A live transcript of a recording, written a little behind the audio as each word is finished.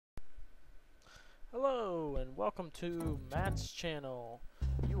Hello and welcome to Matt's channel.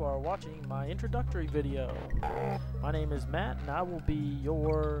 You are watching my introductory video. My name is Matt and I will be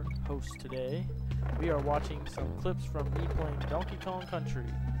your host today. We are watching some clips from me playing Donkey Kong Country.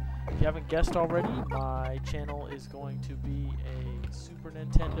 If you haven't guessed already, my channel is going to be a Super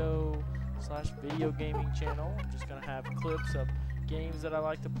Nintendo / video gaming channel. I'm just going to have clips of games that I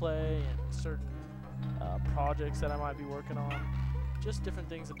like to play and certain projects that I might be working on. Just different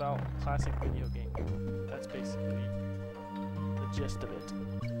things about classic video gaming. That's basically the gist of it.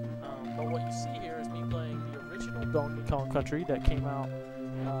 But what you see here is me playing the original Donkey Kong Country that came out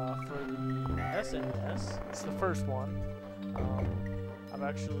for the SNES. It's the first one. I'm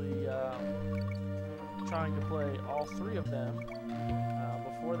actually trying to play all three of them.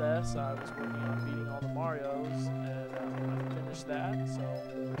 Before this, I was working on beating all the Marios, and I finished that, so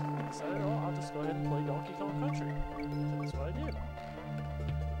I decided, oh, I'll just go ahead and play Donkey Kong Country. So that's what I did.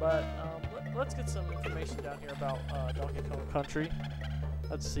 But let's get some information down here about Donkey Kong Country.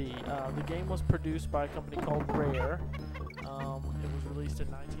 Let's see. The game was produced by a company called Rare. It was released in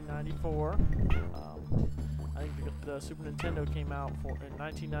 1994. I think the Super Nintendo came out in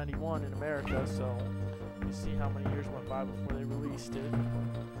 1991 in America, so you see how many years went by before they released it.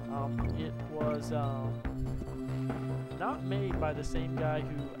 It was not made by the same guy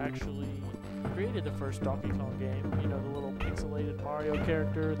who actually created the first Donkey Kong game. You know, the little pixelated Mario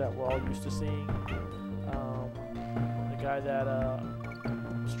character that we're all used to seeing. The guy that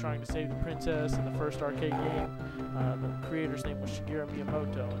was trying to save the princess in the first arcade game. The creator's name was Shigeru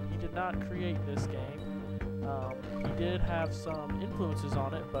Miyamoto, and he did not create this game. He did have some influences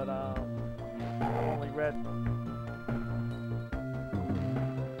on it, but I've only read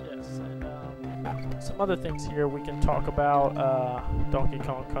and some other things here we can talk about Donkey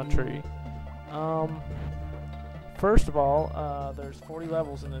Kong Country. First of all, there's 40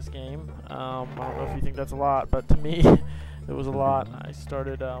 levels in this game. I don't know if you think that's a lot, but to me, it was a lot. I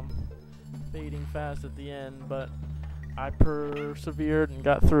started fading fast at the end, but I persevered and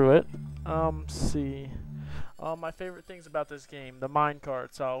got through it. Let's see. My favorite things about this game, the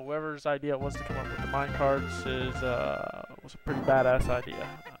minecart. So whoever's idea it was to come up with the minecarts was a pretty badass idea.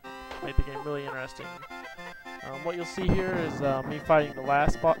 Made the game really interesting. What you'll see here is me fighting the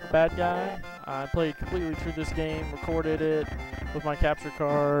last bad guy. I played completely through this game, recorded it with my capture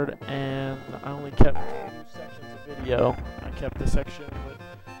card, and I only kept 2 sections of video. I kept the section with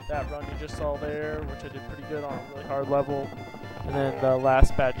that run you just saw there, which I did pretty good on a really hard level, and then the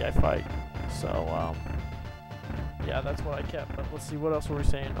last bad guy fight. So, yeah, that's what I kept. But let's see, what else were we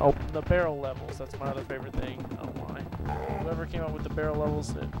saying? Oh, the barrel levels. That's my other favorite thing. Oh my. Whoever came up with the barrel levels,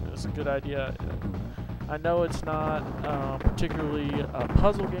 it was a good idea. I know it's not particularly a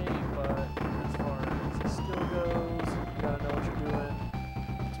puzzle game, but as far as the skill goes, you gotta know what you're doing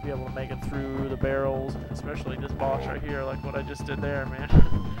to be able to make it through the barrels, especially this boss right here, like what I just did there, man.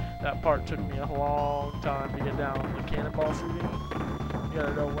 That part took me a long time to get down. The cannonball shooting, you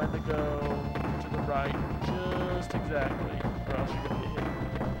gotta know when to go to the right just exactly, or else you're gonna get hit.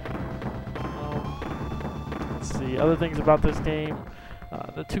 Let's see, other things about this game.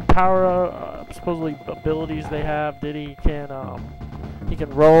 The 2 power supposedly abilities they have. Diddy can he can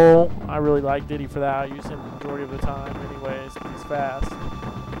roll. I really like Diddy for that. I use him the majority of the time anyways. He's fast.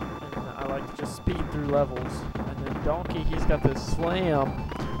 And I like to just speed through levels. And then Donkey, he's got this slam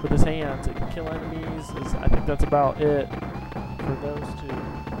with his hands. It can kill enemies. I think that's about it for those 2.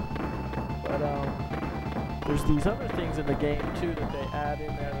 But there's these other things in the game too that they add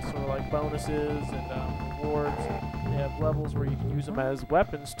in there, that's sort of like bonuses and rewards. They have levels where you can use them as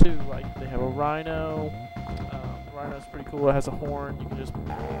weapons too, like they have a rhino. The rhino's pretty cool. It has a horn. You can just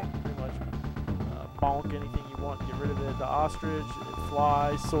pretty much bonk anything you want, get rid of it. The ostrich, it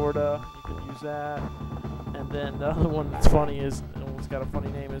flies, sorta. You can use that. And then the other one that's funny is, it's got a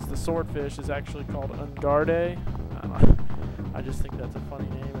funny name, is the swordfish is actually called Ungarde. I just think that's a funny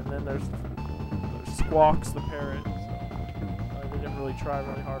name. And then there's Squawks the parrot. So they didn't really try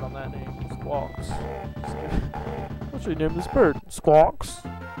really hard on that name. Squawks. What's your name, this bird? Squawks.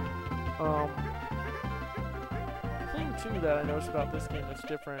 Thing too that I noticed about this game that's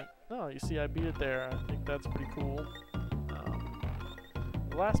different. Oh, you see, I beat it there. I think that's pretty cool.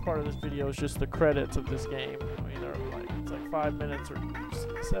 The last part of this video is just the credits of this game. I mean, it's like 5 minutes or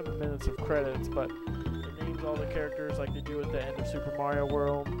 7 minutes of credits, but it names all the characters like they do at the end of Super Mario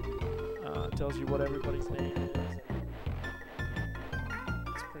World. It tells you what everybody's name is.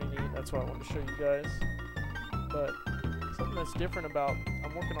 It's pretty neat. That's what I wanted to show you guys. But something that's different about,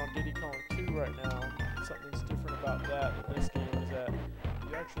 I'm working on Diddy Kong 2 right now. Something that's different about that in this game is that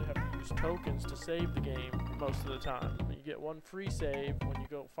you actually have to use tokens to save the game most of the time. you get one free save when you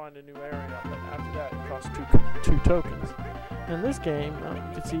go find a new area, but after that it costs two tokens. In this game,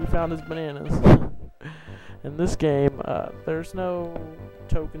 you can see he found his bananas. In this game, there's no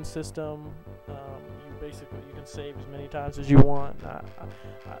token system. You can save as many times as you want.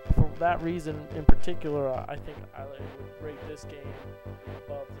 For that reason in particular, I think I would rate this game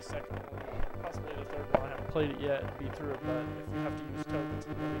above the second one, possibly the third one. I haven't played it yet and beat through it, but if you have to use tokens,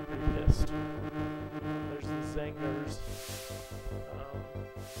 I'm going to be pretty pissed. There's the Zangers.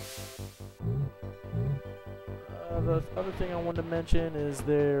 The other thing I wanted to mention is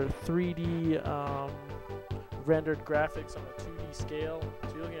their 3D rendered graphics on a 2D scale.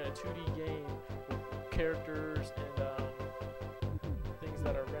 So you're looking at a 2D game with characters and things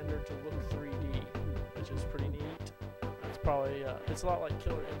that are rendered to look 3D, which is pretty neat. It's probably it's a lot like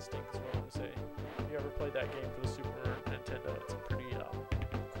Killer Instinct, is what I'm gonna say. If you ever played that game for the Super Nintendo, it's a pretty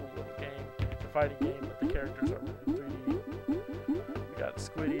cool little game. It's a fighting game, but the characters are in 3D. We got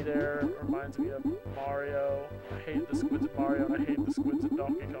Squiddy there, reminds me of Mario. I hate the squids in Mario, and I hate the squids in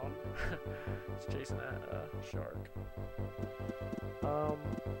Donkey Kong. It's chasing that shark.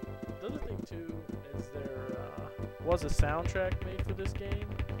 The other thing too is there was a soundtrack made for this game.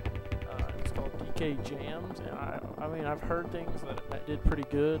 It was called DK Jams, and I mean I've heard things that it did pretty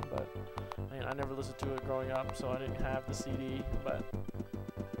good, but I mean I never listened to it growing up, so I didn't have the CD. But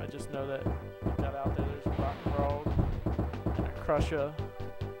I just know that it got out there. There's Rock and Roll and a Crusher.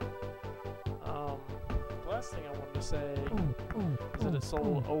 The last thing I wanted to say is that it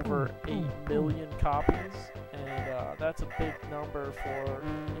sold over 8 million copies, and that's a big number for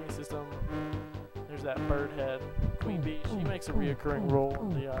any system. There's that bird head, Queen Bee. She makes a reoccurring role in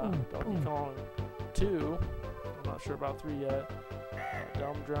the Donkey Kong 2. I'm not sure about 3 yet.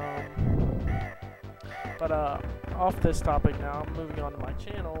 Dumb Drum. But off this topic now, I'm moving on to my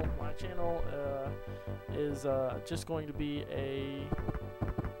channel. My channel is just going to be a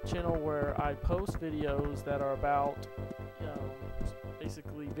channel where I post videos that are about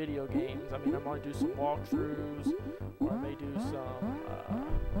basically video games. I mean, I might do some walkthroughs, or I may do some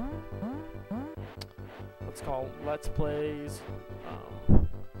what's called Let's Plays,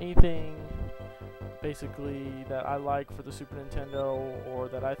 anything basically that I like for the Super Nintendo or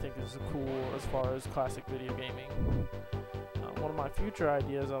that I think is cool as far as classic video gaming. One of my future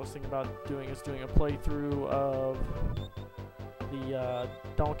ideas I was thinking about doing is doing a playthrough of the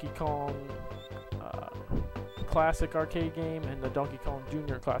Donkey Kong Classic arcade game and the Donkey Kong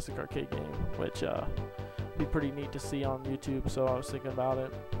Jr. Classic arcade game, which would be pretty neat to see on YouTube, so I was thinking about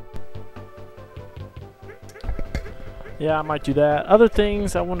it. Yeah, I might do that. Other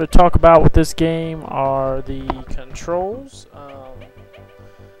things I want to talk about with this game are the controls.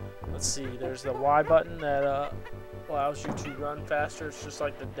 Let's see, there's the Y button that allows you to run faster. It's just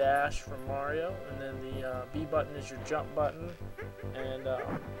like the dash from Mario. And then the B button is your jump button. And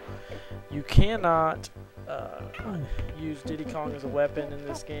you cannot use Diddy Kong as a weapon in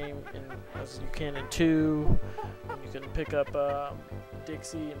this game as you can in 2. You can pick up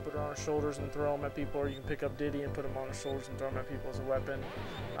Dixie and put her on her shoulders and throw them at people, or you can pick up Diddy and put him on her shoulders and throw him at people as a weapon.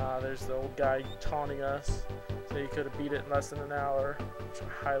 There's the old guy taunting us, so you could have beat it in less than an hour, which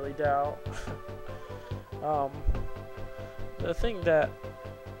I highly doubt. The thing that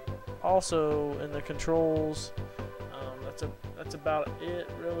also in the controls, that's about it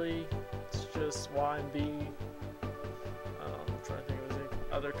really. It's just Y and B. I'm trying to think of any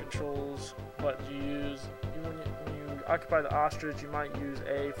other controls. What you use when you occupy the ostrich, you might use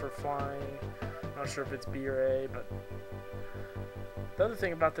A for flying. I'm not sure if it's B or A, but the other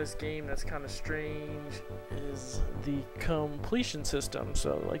thing about this game that's kind of strange is the completion system.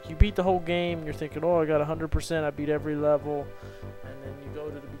 So like you beat the whole game and you're thinking, oh, I got 100%, I beat every level, and then you go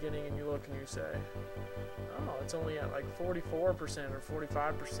to the beginning and you look and you say, oh, it's only at like 44% or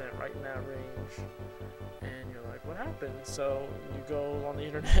 45%, right in that range. And you're like, what happened? So you go on the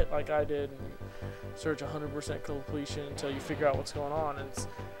internet like I did and you search 100% completion until you figure out what's going on. And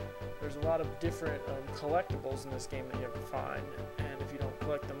there's a lot of different collectibles in this game that you have to find, and if you don't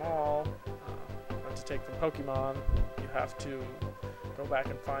collect them all, not to take from Pokemon, you have to go back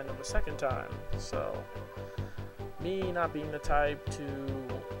and find them a second time. So me not being the type to,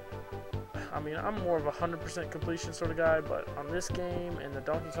 I mean, I'm more of a 100% completion sort of guy, but on this game and the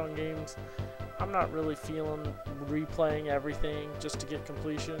Donkey Kong games, I'm not really feeling replaying everything just to get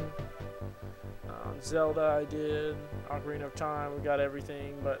completion. Zelda I did, Ocarina of Time, we got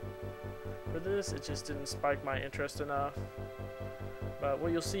everything, but for this it just didn't spike my interest enough. But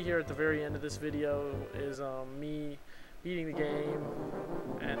what you'll see here at the very end of this video is me beating the game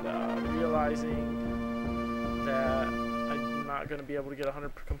and realizing that I'm not going to be able to get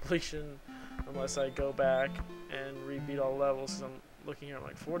 100% completion unless I go back and rebeat all levels. Cause I'm looking here, I'm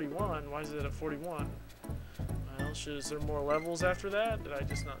like 41. Why is it at 41? Well, is there more levels after that? Did I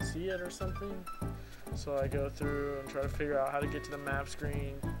just not see it or something? So I go through and try to figure out how to get to the map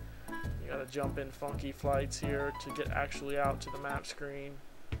screen. You gotta jump in funky flights here to get actually out to the map screen,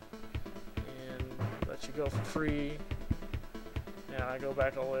 and let you go for free. And I go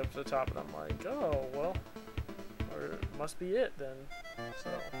back all the way up to the top, and I'm like, oh well, or it must be it then. So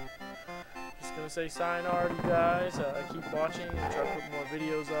just gonna say sayonara to you guys. Keep watching and try to put more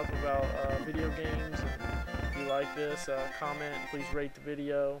videos up about video games. And if you like this, comment. Please rate the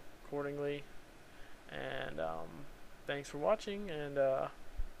video accordingly. And thanks for watching, and I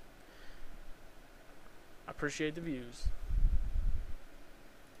appreciate the views.